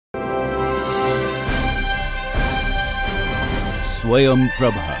Swayam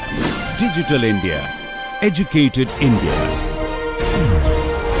Prabha. Digital India. Educated India.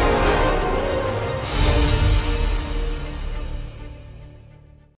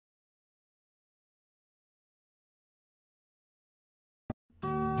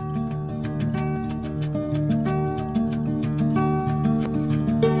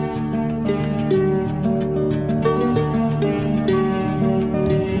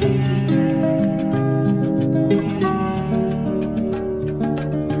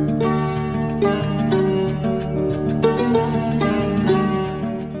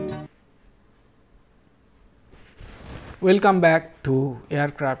 Welcome back to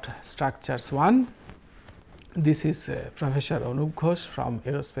Aircraft Structures 1. This is Professor Anup Ghosh from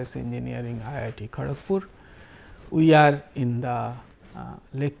Aerospace Engineering, IIT Kharagpur. We are in the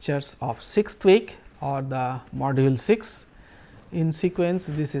lectures of 6th week or the module 6 in sequence.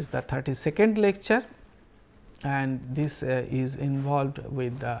 This is the 32nd lecture, and this is involved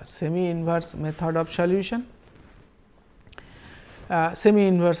with the semi-inverse method of solution.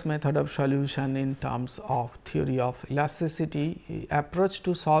 Semi-inverse method of solution in terms of theory of elasticity approach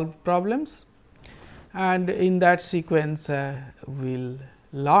to solve problems, and in that sequence we will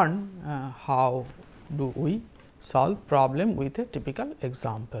learn how do we solve problem with a typical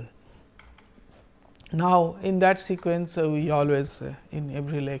example. Now, in that sequence we always in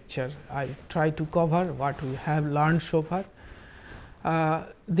every lecture I try to cover what we have learned so far.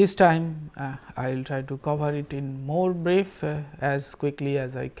 This time I will try to cover it in more brief as quickly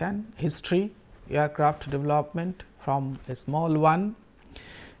as I can. History, aircraft development from a small one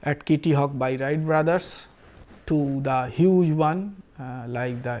at Kitty Hawk by Wright brothers to the huge one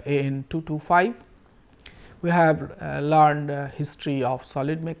like the AN 225. We have learned history of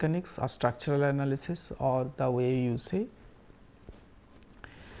solid mechanics or structural analysis, or the way you say.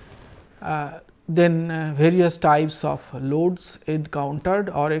 Then various types of loads encountered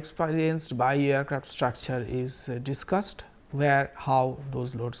or experienced by aircraft structure is discussed, where how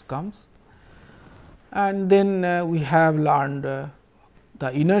those loads comes. And then we have learned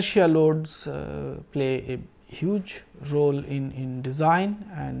the inertia loads play a huge role in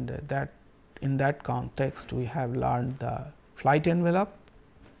design, and that in that context we have learned the flight envelope.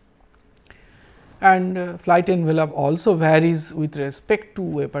 And flight envelope also varies with respect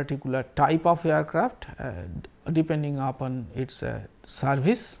to a particular type of aircraft depending upon its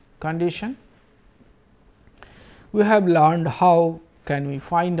service condition. We have learned how can we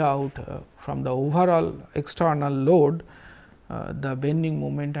find out from the overall external load the bending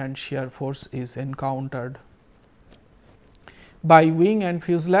moment and shear force is encountered by wing and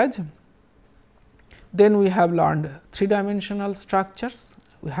fuselage. Then we have learned 3-dimensional structures.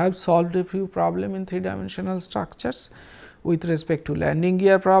 We have solved a few problems in 3-dimensional structures with respect to landing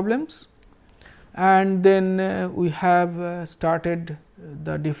gear problems, and then we have started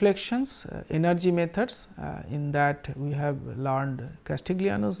the deflections energy methods. In that we have learned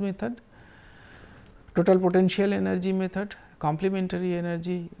Castigliano's method, total potential energy method, complementary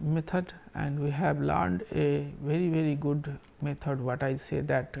energy method, and we have learned a very good method, what I say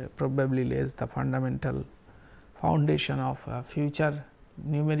that probably lays the fundamental foundation of future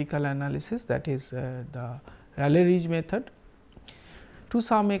numerical analysis, that is the Rayleigh-Ridge method. To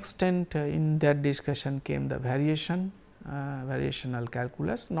some extent in that discussion came the variational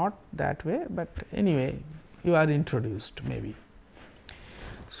calculus, not that way, but anyway you are introduced maybe.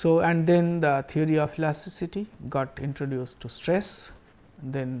 So, and then the theory of elasticity got introduced to stress,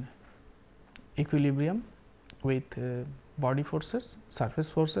 then equilibrium with body forces, surface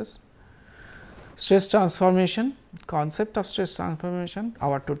forces, stress transformation, concept of stress transformation.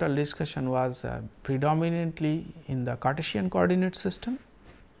 Our total discussion was predominantly in the Cartesian coordinate system.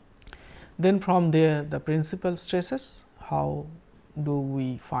 Then from there the principal stresses, how do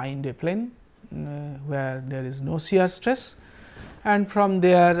we find a plane where there is no shear stress, and from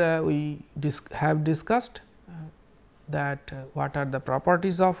there we have discussed that what are the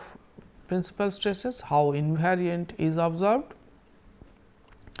properties of principal stresses, how invariant is observed.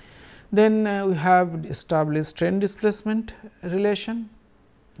 Then we have established strain displacement relation,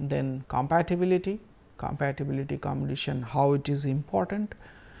 then compatibility condition, how it is important.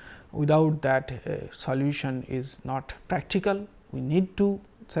 Without that solution is not practical, we need to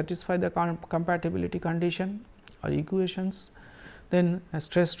satisfy the compatibility condition or equations. Then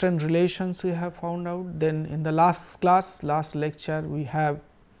stress strain relations we have found out. Then in the last lecture we have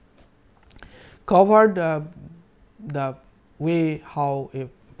covered the way how a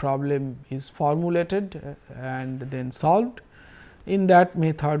problem is formulated and then solved. In that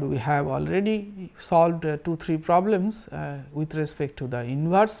method we have already solved 2-3 problems with respect to the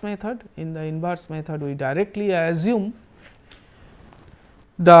inverse method. In the inverse method we directly assume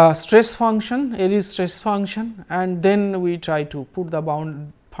the stress function, Airy's stress function, and then we try to put the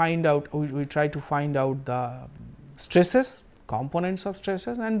bound, find out, we try to find out the stresses, components of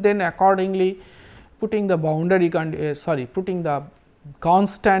stresses, and then accordingly putting the boundary putting the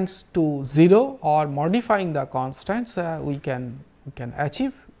constants to 0 or modifying the constants, we can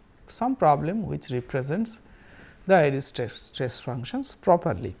achieve some problem which represents the Airy's stress functions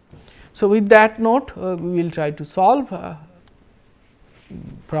properly. So, with that note, we will try to solve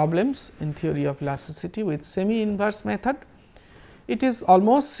problems in theory of elasticity with semi inverse method. It is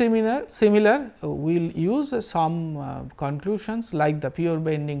almost similar. We will use some conclusions like the pure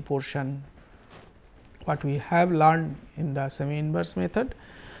bending portion, what we have learned in the semi inverse method,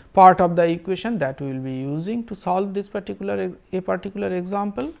 part of the equation that we will be using to solve this particular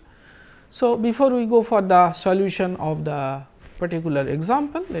example. So, before we go for the solution of the particular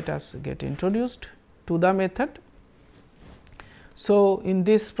example, let us get introduced to the method. So, in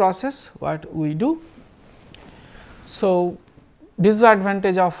this process what we do? So,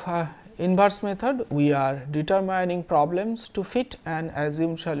 disadvantage of inverse method, we are determining problems to fit an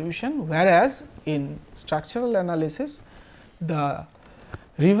assumed solution, whereas in structural analysis the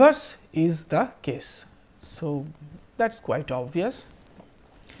reverse is the case. So, that is quite obvious,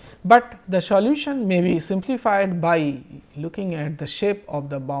 but the solution may be simplified by looking at the shape of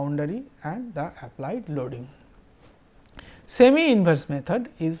the boundary and the applied loading. Semi inverse method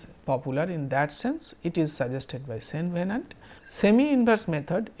is popular in that sense, it is suggested by Saint-Venant. Semi inverse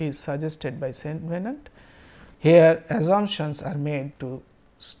method is suggested by Saint-Venant. Here assumptions are made to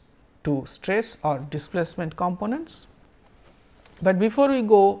stress or displacement components, but before we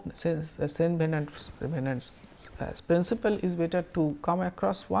go, since the Saint-Venant's principle is better to come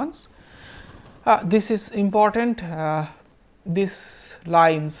across once. This is important. These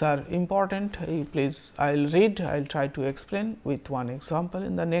lines are important. Please, I will read, I will try to explain with one example.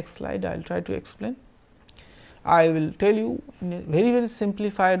 In the next slide, I will try to explain. I will tell you in very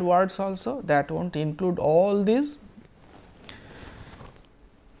simplified words also, that will not include all these,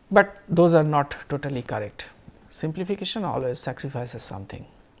 but those are not totally correct. Simplification always sacrifices something.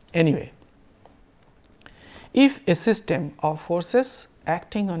 Anyway, if a system of forces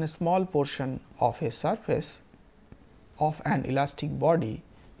acting on a small portion of a surface of an elastic body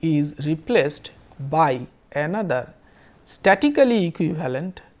is replaced by another statically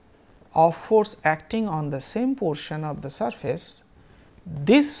equivalent of force acting on the same portion of the surface,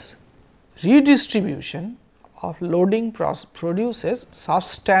 this redistribution of loading produces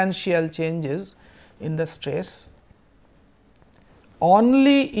substantial changes in the stress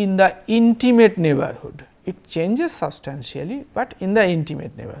only in the intimate neighborhood. It changes substantially, but in the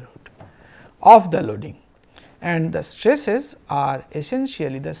intimate neighborhood of the loading, and the stresses are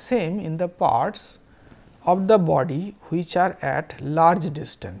essentially the same in the parts of the body which are at large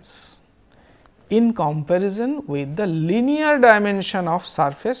distance in comparison with the linear dimension of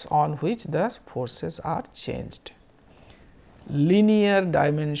surface on which the forces are changed. Linear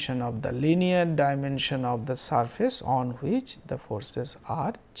dimension of the surface on which the forces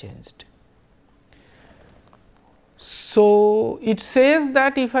are changed. So, it says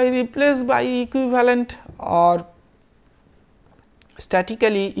that if I replace by equivalent or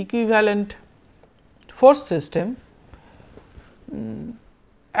statically equivalent force system,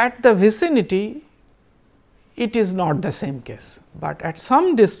 at the vicinity it is not the same case, but at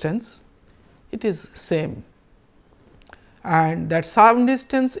some distance it is same, and that some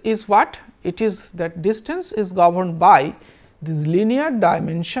distance is what? It is that distance is governed by this linear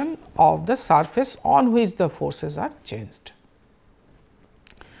dimension of the surface on which the forces are changed.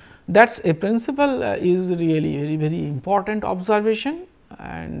 That is a principle, is really very important observation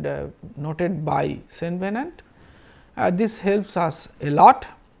and noted by Saint-Venant. This helps us a lot.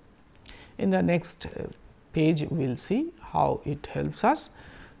 In the next page we will see how it helps us,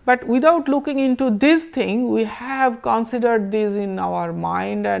 but without looking into this thing, we have considered this in our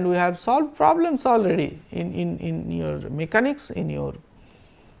mind and we have solved problems already in your mechanics, in your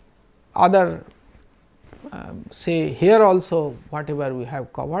other say here also whatever we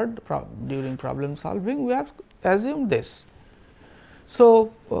have covered during problem solving, we have assumed this.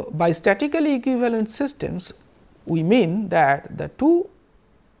 So, by statically equivalent systems, we mean that the two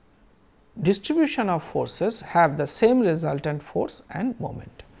distribution of forces have the same resultant force and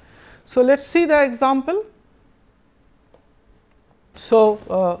moment. So, let us see the example.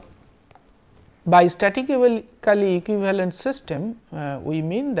 So, by statically equivalent system, we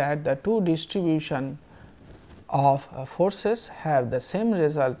mean that the two distribution of forces have the same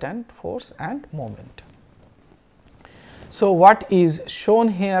resultant force and moment. So, what is shown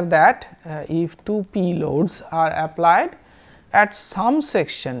here that if two P loads are applied, at some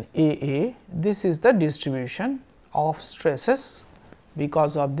section AA, this is the distribution of stresses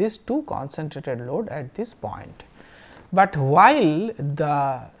because of these two concentrated load at this point. But while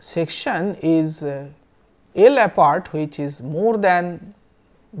the section is L apart, which is more than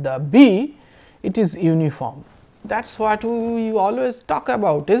the B, it is uniform. That is what we always talk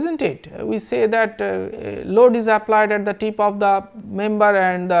about, is not it? We say that load is applied at the tip of the member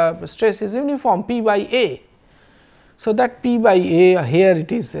and the stress is uniform P by A. So, that P by A, here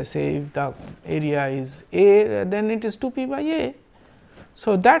it is say if the area is A, then it is 2 P by A.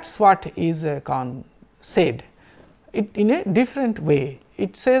 So, that is what is said. It in a different way.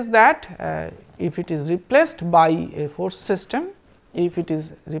 It says that if it is replaced by a force system, if it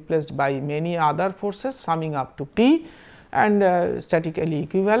is replaced by many other forces summing up to P and statically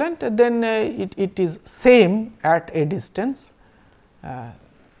equivalent, then it is same at a distance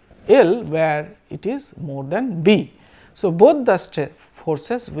L where it is more than B. So, both the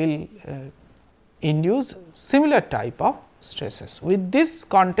forces will induce similar type of stresses. With this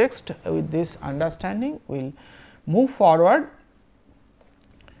context, with this understanding, we will move forward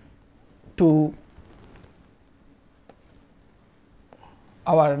to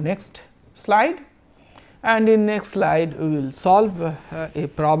our next slide, and in next slide we will solve a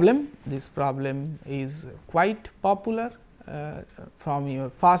problem. This problem is quite popular from your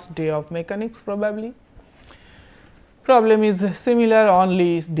first day of mechanics probably. Problem is similar,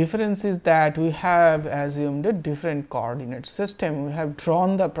 only difference is that we have assumed a different coordinate system. We have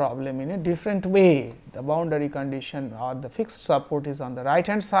drawn the problem in a different way. The boundary condition or the fixed support is on the right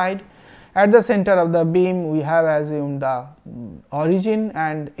hand side. At the center of the beam, we have assumed the origin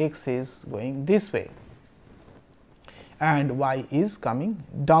and x is going this way and y is coming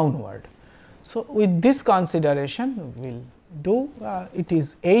downward. So, with this consideration we will do it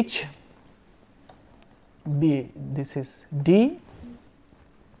is H, B, this is D.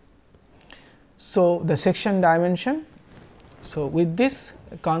 So, the section dimension. So, with this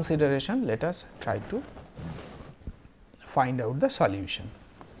consideration, let us try to find out the solution.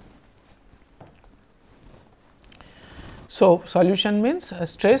 So, solution means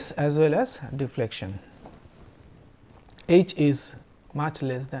stress as well as deflection. H is much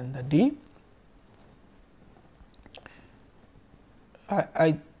less than the D.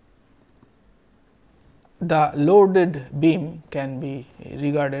 The loaded beam can be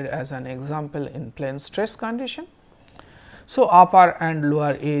regarded as an example in plane stress condition. So, upper and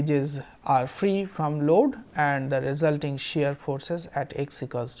lower edges are free from load and the resulting shear forces at x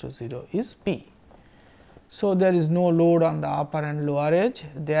equals to 0 is P. So, there is no load on the upper and lower edge,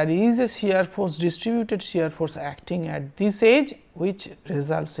 there is a shear force, distributed shear force acting at this edge, which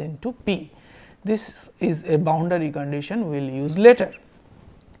results into P. This is a boundary condition we will use later.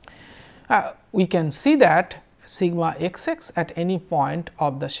 We can see that sigma x x at any point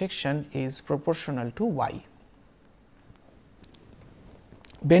of the section is proportional to y.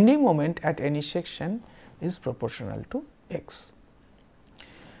 Bending moment at any section is proportional to x.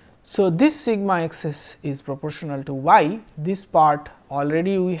 So, this sigma x s is proportional to y. This part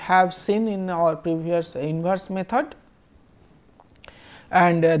already we have seen in our previous inverse method,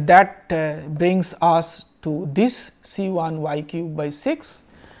 and that brings us to this C 1 y cube by 6,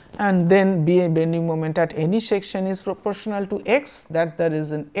 and then B, a bending moment at any section is proportional to x, that the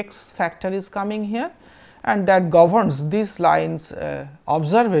reason x factor is coming here, and that governs this line's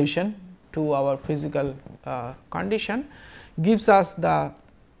observation to our physical condition, gives us the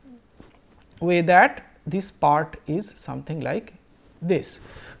way that this part is something like this.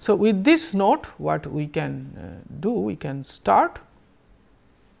 So, with this note what we can do, we can start.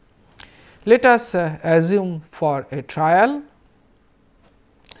 Let us assume for a trial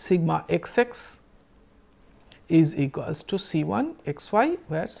sigma x x is equals to C 1 x y,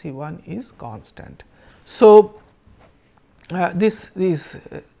 where C 1 is constant. So, this is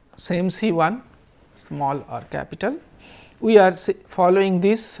same C 1 small or capital. We are following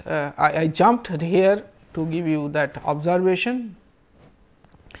this, I jumped here to give you that observation,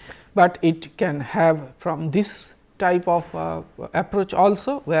 but it can have from this type of approach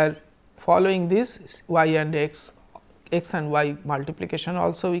also, where following this y and x and y multiplication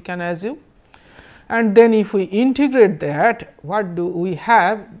also we can assume, and then if we integrate that, what do we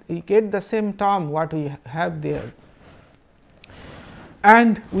have? We get the same term what we have there,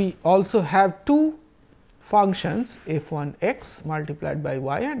 and we also have two functions f 1 x multiplied by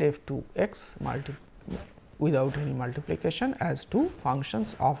y and f 2 x without any multiplication as two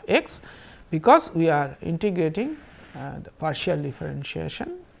functions of x, because we are integrating the partial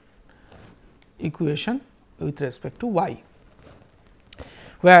differentiation equation with respect to y.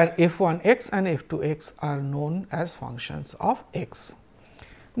 where f1 x and f2 x are known as functions of x.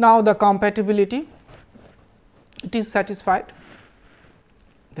 Now, the compatibility, it is satisfied,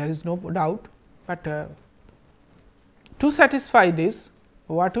 there is no doubt, but to satisfy this,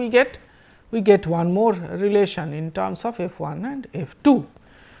 what we get? We get one more relation in terms of f1 and f2.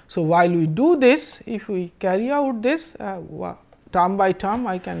 So, while we do this, if we carry out this term by term,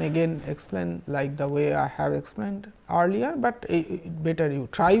 I can again explain like the way I have explained earlier, but better you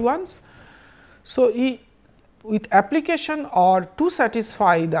try once. So, with application or to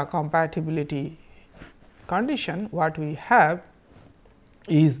satisfy the compatibility condition, what we have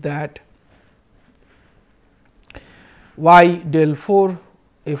is that y del 4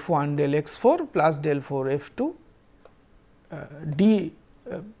 f 1 del x 4 plus del 4 f 2 d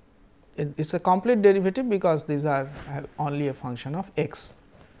it is a complete derivative, because these are only a function of x.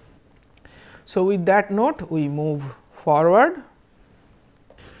 So, with that note we move forward.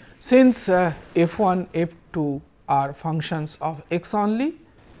 Since f 1 f 2 are functions of x only,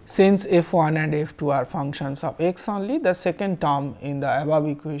 since f 1 and f 2 are functions of x only, the second term in the above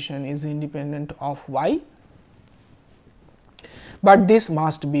equation is independent of y, but this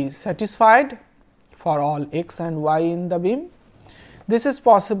must be satisfied for all x and y in the beam. This is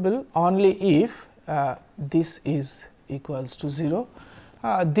possible only if this is equals to 0.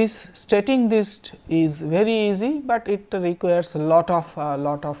 This stating this is very easy, but it requires a lot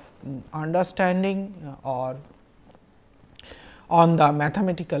of understanding or on the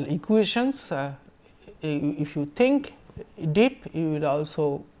mathematical equations. If you think deep, you will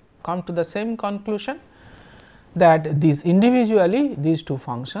also come to the same conclusion that these individually these two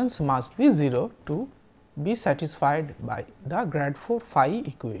functions must be 0 to be satisfied by the grad 4 phi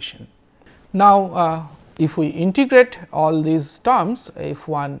equation. Now, if we integrate all these terms, f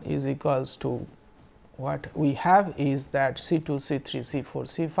 1 is equals to what we have is that C 2, C 3, C 4,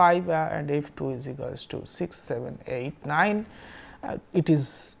 C 5 and f 2 is equals to 6, 7, 8, 9. It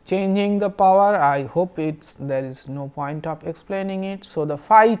is changing the power. I hope there is no point of explaining it. So, the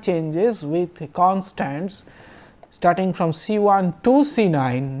phi changes with constants starting from C 1 to C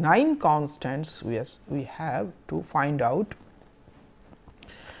 9, 9 constants we have to find out,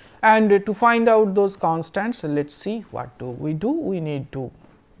 and to find out those constants, let us see what do. We need to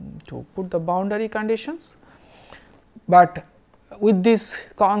put the boundary conditions, but with these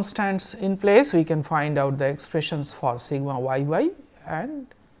constants in place we can find out the expressions for sigma y y and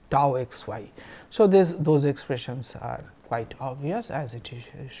tau x y. So, those expressions are quite obvious as it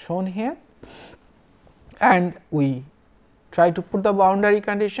is shown here, and we try to put the boundary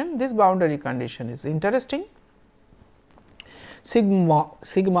condition. This boundary condition is interesting.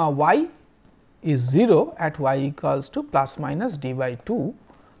 Sigma y is 0 at y equals to plus minus d by 2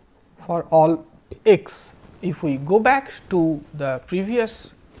 for all x. If we go back to the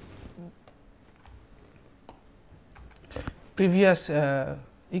previous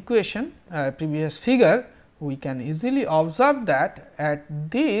equation, previous figure, we can easily observe that at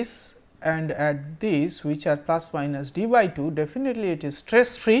this and at this, which are plus minus d by 2, definitely it is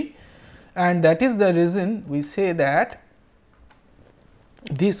stress free, and that is the reason we say that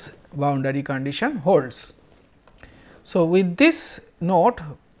this boundary condition holds. So, with this note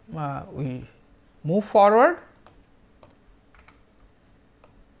we move forward.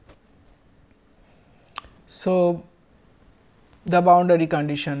 So, the boundary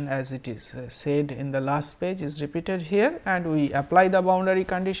condition, as it is said in the last page, is repeated here, and we apply the boundary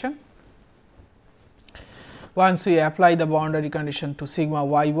condition. Once we apply the boundary condition to sigma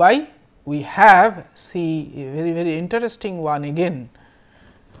y y, we have see a very interesting one again,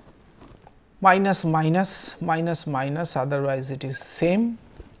 minus minus minus minus, otherwise it is same,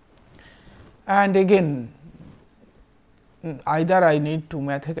 and again either I need to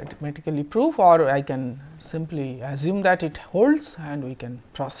mathematically prove or I can simply assume that it holds and we can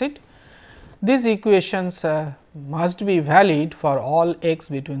proceed. These equations must be valid for all x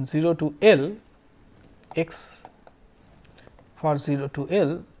between 0 to L, x for 0 to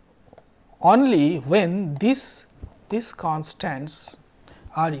L only when these constants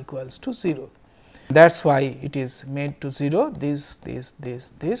are equals to 0. That is why it is made to 0, this.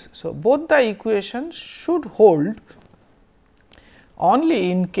 So, both the equations should hold only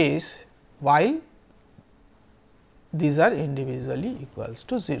in case while these are individually equals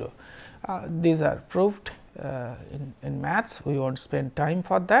to 0. These are proved in maths, we will not spend time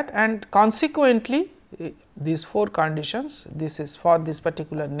for that, and consequently these 4 conditions, this is for this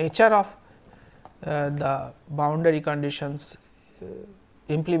particular nature of the boundary conditions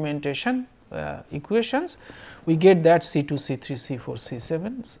implementation equations, we get that C 2, C 3, C 4, C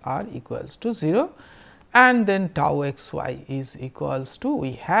 7 are equals to 0, and then tau x y is equals to,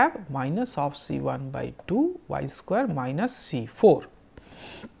 we have minus of C 1 by 2 y square minus C 4.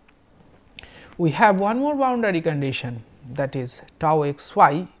 We have one more boundary condition, that is tau x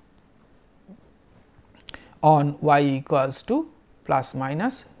y on y equals to plus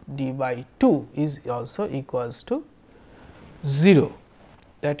minus d by 2 is also equals to 0.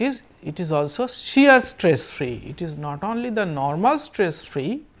 That is, it is also shear stress free. It is not only the normal stress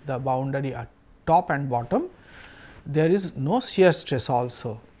free, the boundary at top and bottom, there is no shear stress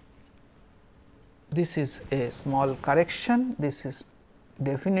also. This is a small correction, this is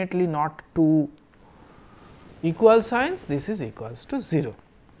definitely not two equal signs, this is equals to 0.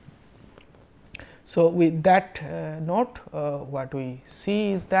 So, with that note, what we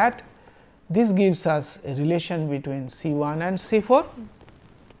see is that this gives us a relation between C 1 and C 4,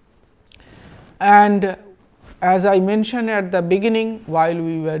 and as I mentioned at the beginning while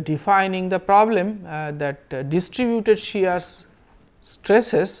we were defining the problem, that distributed shear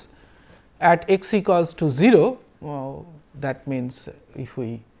stresses at x equals to 0, that means if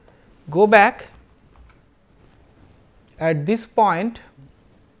we go back at this point,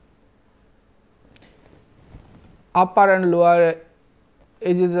 upper and lower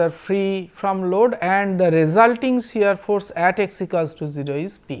edges are free from load and the resulting shear force at x equals to 0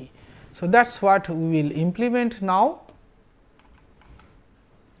 is P. So, that is what we will implement now.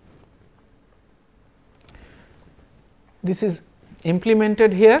 This is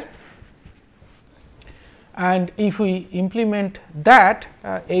implemented here, and if we implement that,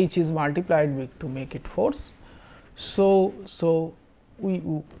 H is multiplied with to make it force. So, we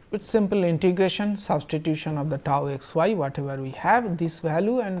with simple integration, substitution of the tau x y, whatever we have this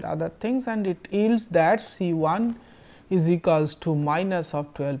value and other things, and it yields that C 1 is equals to minus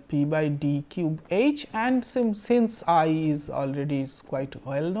of 12 p by d cube h, and since I is already quite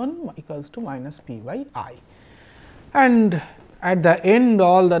well known, equals to minus p by I, and at the end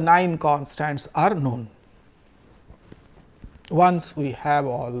all the 9 constants are known. Once we have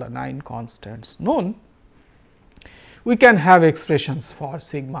all the 9 constants known, we can have expressions for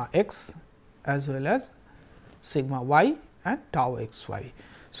sigma x as well as sigma y and tau x y.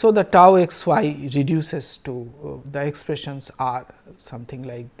 So, the tau x y reduces to the expressions are something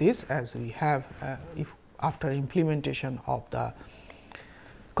like this, as we have if after implementation of the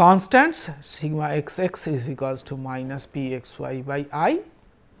constants, sigma x x is equals to minus p x y by I,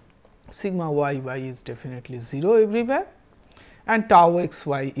 sigma y y is definitely 0 everywhere, and tau x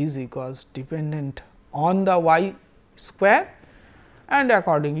y is equals dependent on the y square, and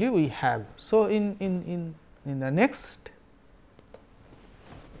accordingly we have. So, in the next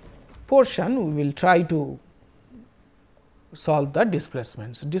portion we will try to solve the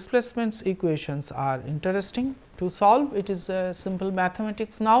displacements. Displacements equations are interesting to solve, it is a simple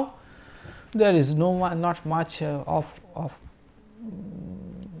mathematics now. There is not much of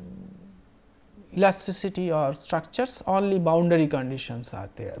elasticity or structures, only boundary conditions are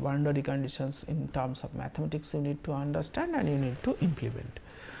there. Boundary conditions in terms of mathematics you need to understand and you need to implement.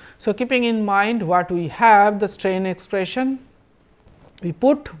 So, keeping in mind what we have, the strain expression we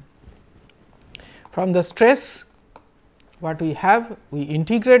put from the stress, what we have, we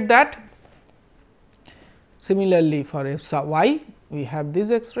integrate that. Similarly, for f sub y we have this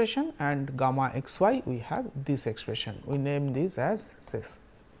expression, and gamma x y we have this expression. We name this as this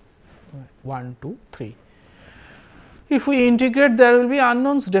 1, 2, 3. If we integrate, there will be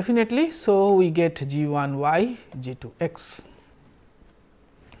unknowns definitely. So, we get g 1 y, g 2 x.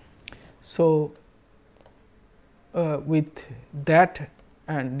 So, with that,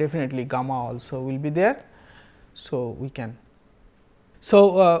 and definitely gamma also will be there. So, we can.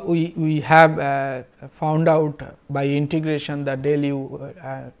 So, we have found out by integration the del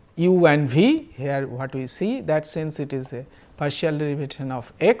u and v. Here what we see, that since it is a partial derivation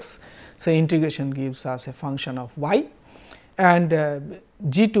of x, so integration gives us a function of y, and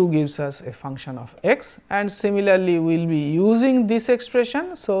g 2 gives us a function of x, and similarly we will be using this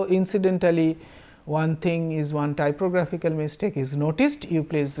expression. So, incidentally one thing is, one typographical mistake is noticed, you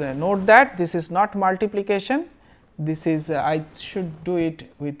please note that this is not multiplication, this is I should do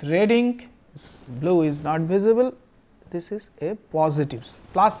it with red ink, blue is not visible, this is a positive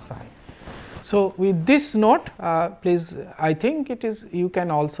plus sign. So, with this note, please, I think it is, you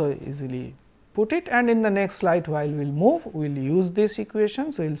can also easily put it, and in the next slide while we will move, we will use these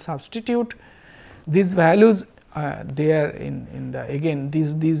equations, we will substitute these values there in the again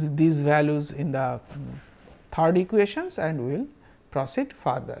these values in the third equations, and we will proceed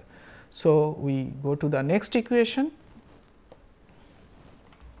further. So, we go to the next equation.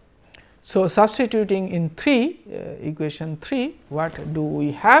 So, substituting in 3 equation 3, what do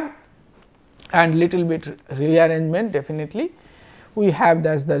we have? and little bit rearrangement definitely. We have,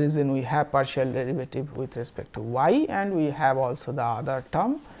 that is the reason we have partial derivative with respect to y, and we have also the other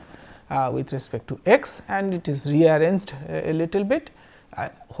term with respect to x, and it is rearranged a little bit. I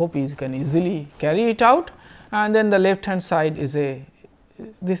hope you can easily carry it out, and then the left hand side is a,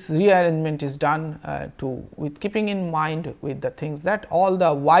 this rearrangement is done to with keeping in mind with the things that all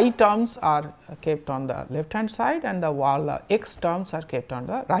the y terms are kept on the left hand side and all the x terms are kept on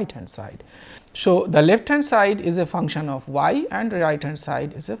the right hand side. So, the left hand side is a function of y and right hand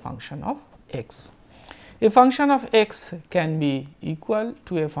side is a function of x. A function of x can be equal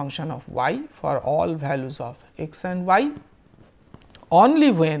to a function of y for all values of x and y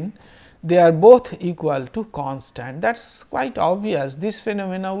only when they are both equal to constant. That is quite obvious. This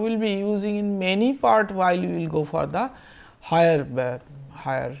phenomena we will be using in many part while we will go for the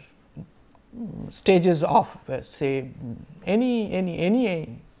higher stages of say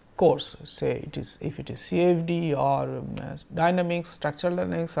any course, say it is if it is CFD or dynamics, structural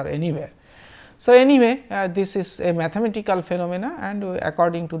dynamics or anywhere. So, anyway this is a mathematical phenomena, and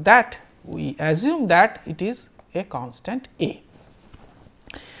according to that we assume that it is a constant A.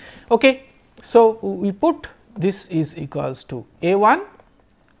 Okay. So, we put this is equals to A1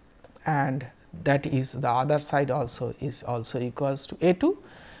 and that is the other side also is also equals to A2,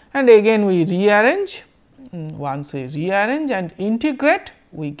 and again we rearrange. Once we rearrange and integrate,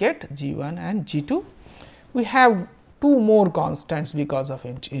 we get G1 and G2. We have two more constants because of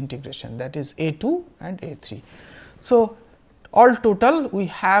integration, that is A2 and A3. So, all total we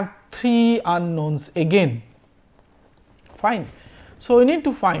have 3 unknowns again, fine. So, we need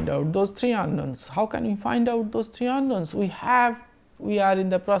to find out those 3 unknowns. How can we find out those 3 unknowns? We are in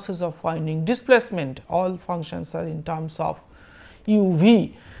the process of finding displacement, all functions are in terms of u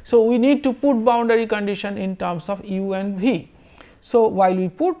v. So, we need to put boundary condition in terms of u and v. So, while we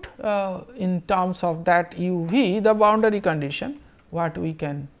put in terms of that u v the boundary condition, what we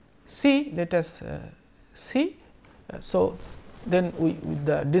can see, let us see. So, then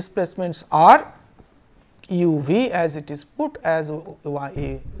the displacements are u v as it is put as A1,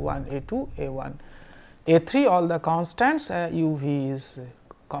 A2, A1, A3, all the constants u v is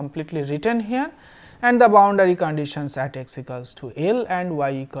completely written here, and the boundary conditions at x equals to L and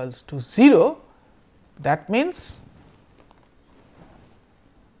y equals to 0. That means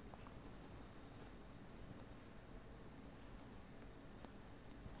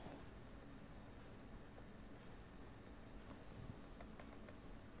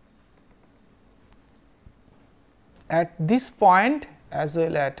at this point as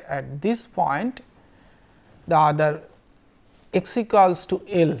well at this point the other x equals to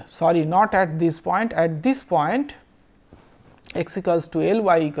L, sorry not at this point, at this point x equals to L,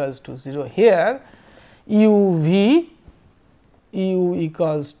 y equals to 0. Here u v, u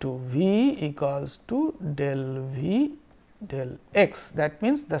equals to v equals to del v del x. That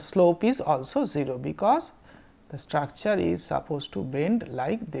means, the slope is also 0 because the structure is supposed to bend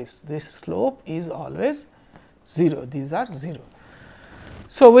like this. This slope is always 0, these are 0.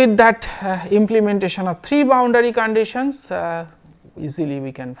 So, with that implementation of 3 boundary conditions, easily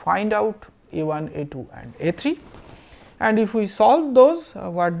we can find out A1, A2 and A3, and if we solve those,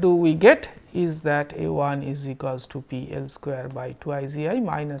 what do we get is that A1 is equals to P L square by twice E I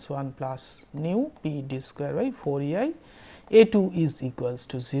minus 1 plus nu P d square by 4 E I, A2 is equals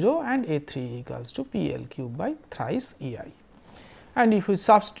to 0 and A3 equals to P L cube by thrice E I. And if we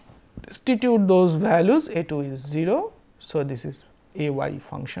substitute those values, A2 is 0. So, this is A y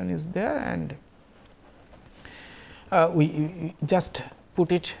function is there, and we just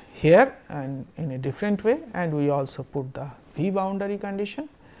put it here and in a different way, and we also put the v boundary condition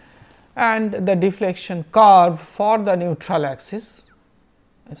and the deflection curve for the neutral axis.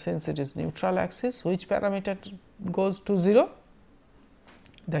 Since it is neutral axis, which parameter goes to 0?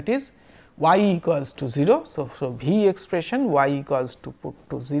 That is y equals to 0. So, v expression y equals to put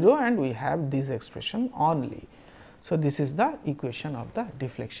to 0 and we have this expression only. So, this is the equation of the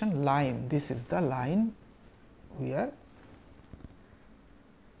deflection line. This is the line we are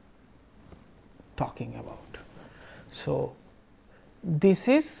talking about. So, this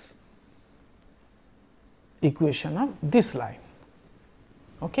is equation of this line.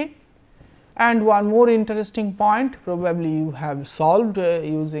 Okay. And one more interesting point, probably you have solved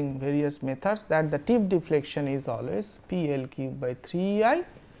using various methods, that the tip deflection is always P L cube by 3 I.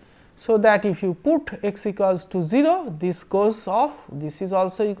 So, that if you put x equals to 0, this goes off, this is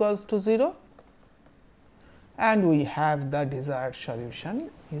also equals to 0, and we have the desired solution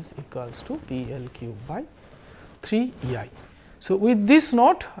is equals to P L cube by 3 E I. So, with this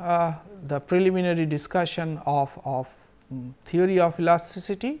note, the preliminary discussion of theory of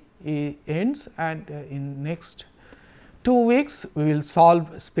elasticity ends, and in next 2 weeks we will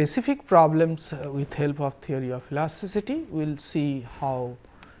solve specific problems with help of theory of elasticity. We will see how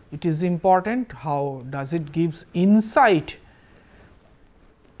it is important, how does it gives insight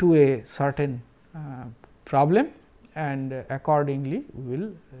to a certain problem, and accordingly we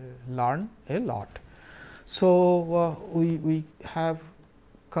will learn a lot. So, we have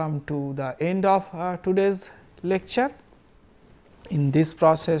come to the end of today's lecture. In this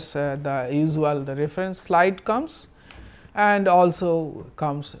process the usual the reference slide comes, and also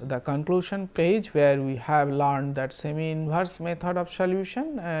comes the conclusion page, where we have learned that semi inverse method of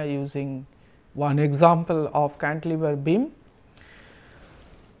solution using one example of cantilever beam.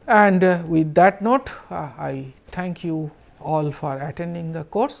 And with that note, I thank you all for attending the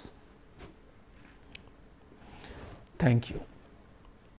course. Thank you.